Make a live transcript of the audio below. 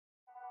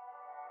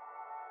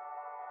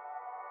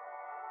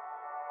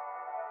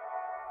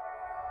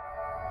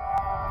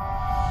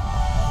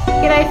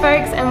G'day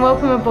folks and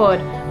welcome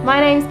aboard. My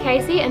name's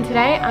Casey and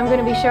today I'm going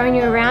to be showing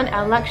you around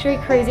our luxury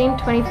cruising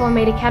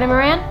 24-metre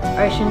catamaran,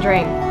 Ocean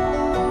Dream.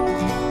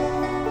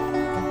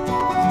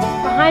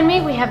 Behind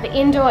me we have the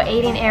indoor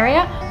eating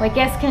area where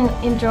guests can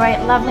enjoy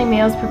lovely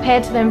meals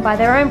prepared to them by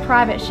their own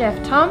private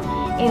chef Tom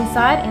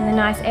inside in the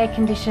nice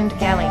air-conditioned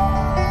galley.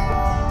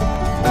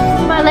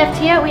 To my left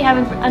here we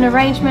have an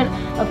arrangement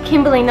of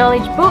Kimberley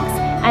knowledge books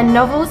and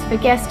novels for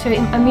guests to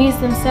amuse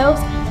themselves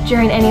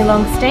during any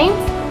long steams.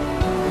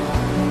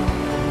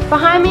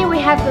 Behind me we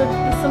have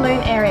the saloon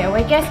area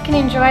where guests can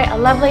enjoy a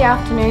lovely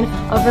afternoon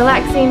of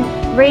relaxing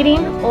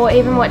reading or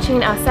even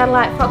watching our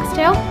satellite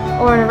foxtail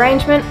or an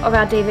arrangement of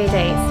our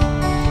DVDs.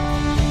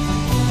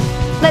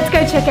 Let's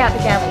go check out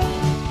the galley.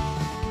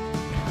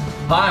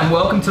 Hi and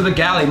welcome to the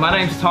galley. My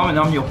name's Tom and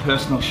I'm your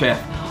personal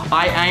chef.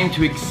 I aim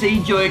to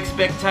exceed your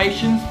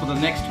expectations for the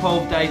next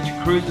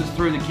 12-day cruises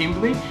through the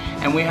Kimberley,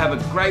 and we have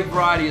a great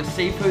variety of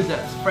seafood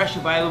that's fresh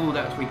available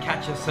that we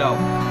catch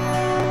ourselves.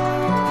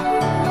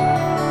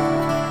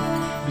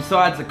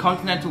 Besides a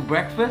continental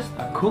breakfast,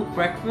 a cooked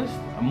breakfast,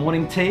 a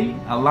morning tea,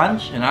 a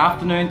lunch, an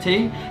afternoon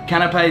tea,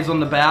 canapes on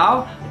the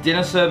bow, a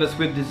dinner service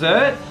with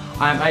dessert,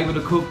 I am able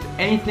to cook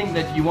anything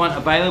that you want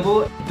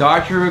available.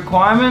 Dietary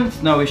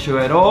requirements, no issue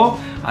at all.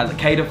 I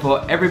cater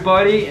for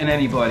everybody and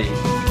anybody.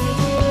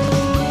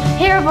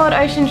 Here aboard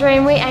Ocean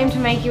Dream we aim to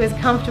make you as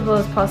comfortable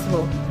as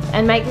possible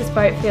and make this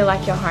boat feel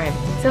like your home.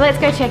 So let's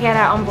go check out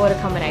our onboard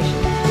accommodation.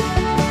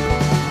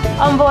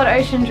 On board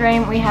Ocean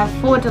Dream we have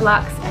 4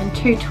 deluxe and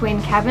 2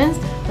 twin cabins,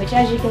 which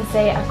as you can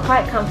see are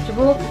quite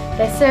comfortable.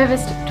 They're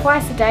serviced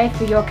twice a day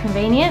for your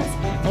convenience,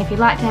 and if you'd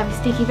like to have a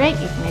sticky beak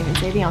you can even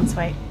see the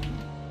ensuite.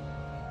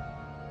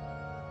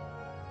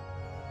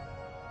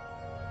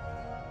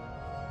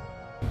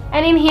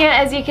 And in here,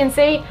 as you can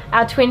see,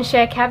 our twin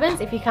share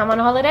cabins if you come on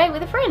holiday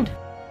with a friend.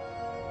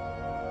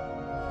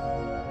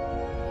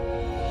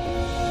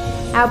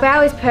 Our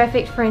bow is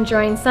perfect for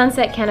enjoying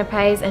sunset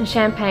canapes and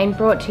champagne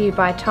brought to you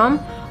by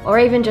Tom, or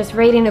even just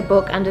reading a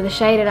book under the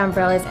shaded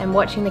umbrellas and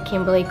watching the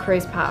Kimberley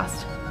cruise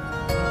past.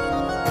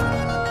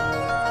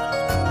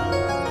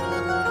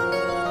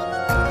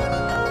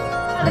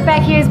 The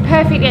back here is a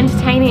perfect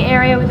entertaining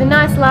area with a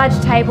nice large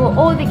table.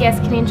 All the guests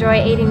can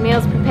enjoy eating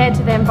meals prepared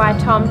to them by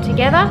Tom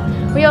together.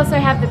 We also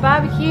have the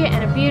barbecue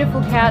and a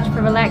beautiful couch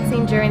for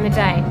relaxing during the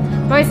day.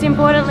 Most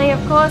importantly,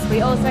 of course,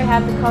 we also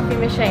have the coffee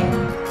machine.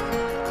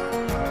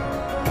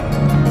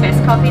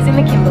 Best coffees in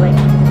the Kimberley.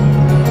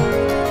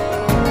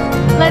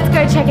 Let's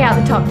go check out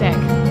the top deck.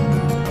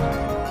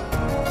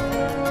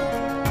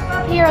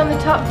 Up here on the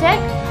top deck,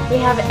 we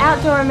have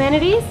outdoor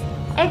amenities,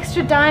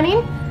 extra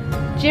dining,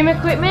 gym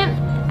equipment,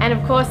 and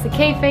of course the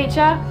key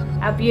feature,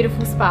 our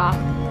beautiful spa.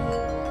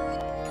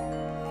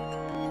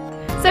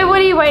 So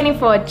what are you waiting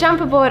for? Jump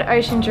aboard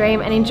Ocean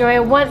Dream and enjoy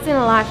a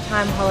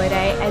once-in-a-lifetime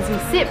holiday as you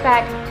sit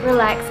back,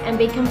 relax, and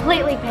be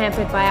completely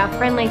pampered by our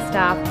friendly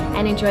staff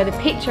and enjoy the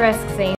picturesque scenes